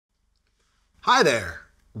Hi there,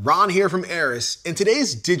 Ron here from ARRIS. In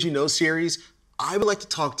today's Did You Know series, I would like to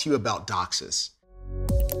talk to you about DOCSIS.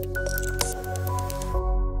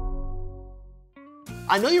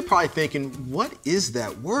 I know you're probably thinking, what is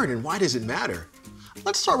that word and why does it matter?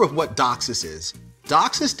 Let's start with what DOCSIS is.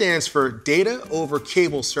 DOCSIS stands for Data Over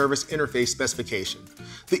Cable Service Interface Specification.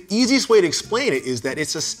 The easiest way to explain it is that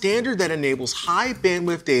it's a standard that enables high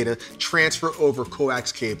bandwidth data transfer over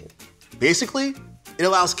coax cable. Basically, it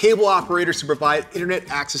allows cable operators to provide internet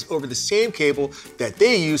access over the same cable that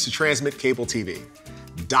they use to transmit cable TV.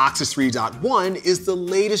 DOCSIS 3.1 is the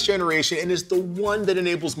latest generation and is the one that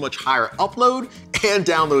enables much higher upload and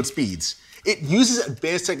download speeds. It uses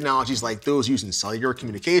advanced technologies like those used in cellular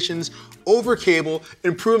communications over cable,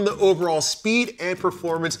 improving the overall speed and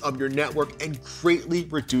performance of your network and greatly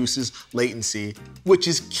reduces latency, which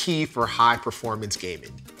is key for high performance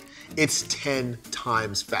gaming. It's 10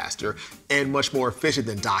 times faster and much more efficient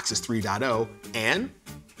than DOCSIS 3.0, and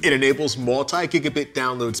it enables multi-gigabit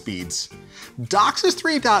download speeds. DOCSIS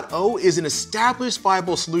 3.0 is an established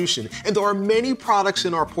viable solution, and there are many products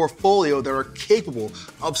in our portfolio that are capable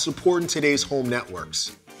of supporting today's home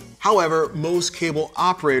networks. However, most cable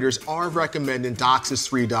operators are recommending DOCSIS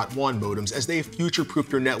 3.1 modems as they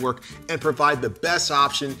future-proof your network and provide the best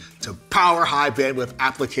option to power high bandwidth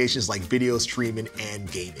applications like video streaming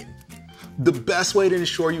and gaming. The best way to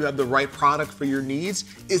ensure you have the right product for your needs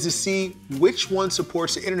is to see which one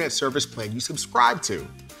supports the internet service plan you subscribe to.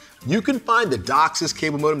 You can find the DOCSIS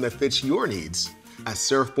cable modem that fits your needs at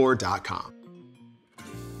surfboard.com.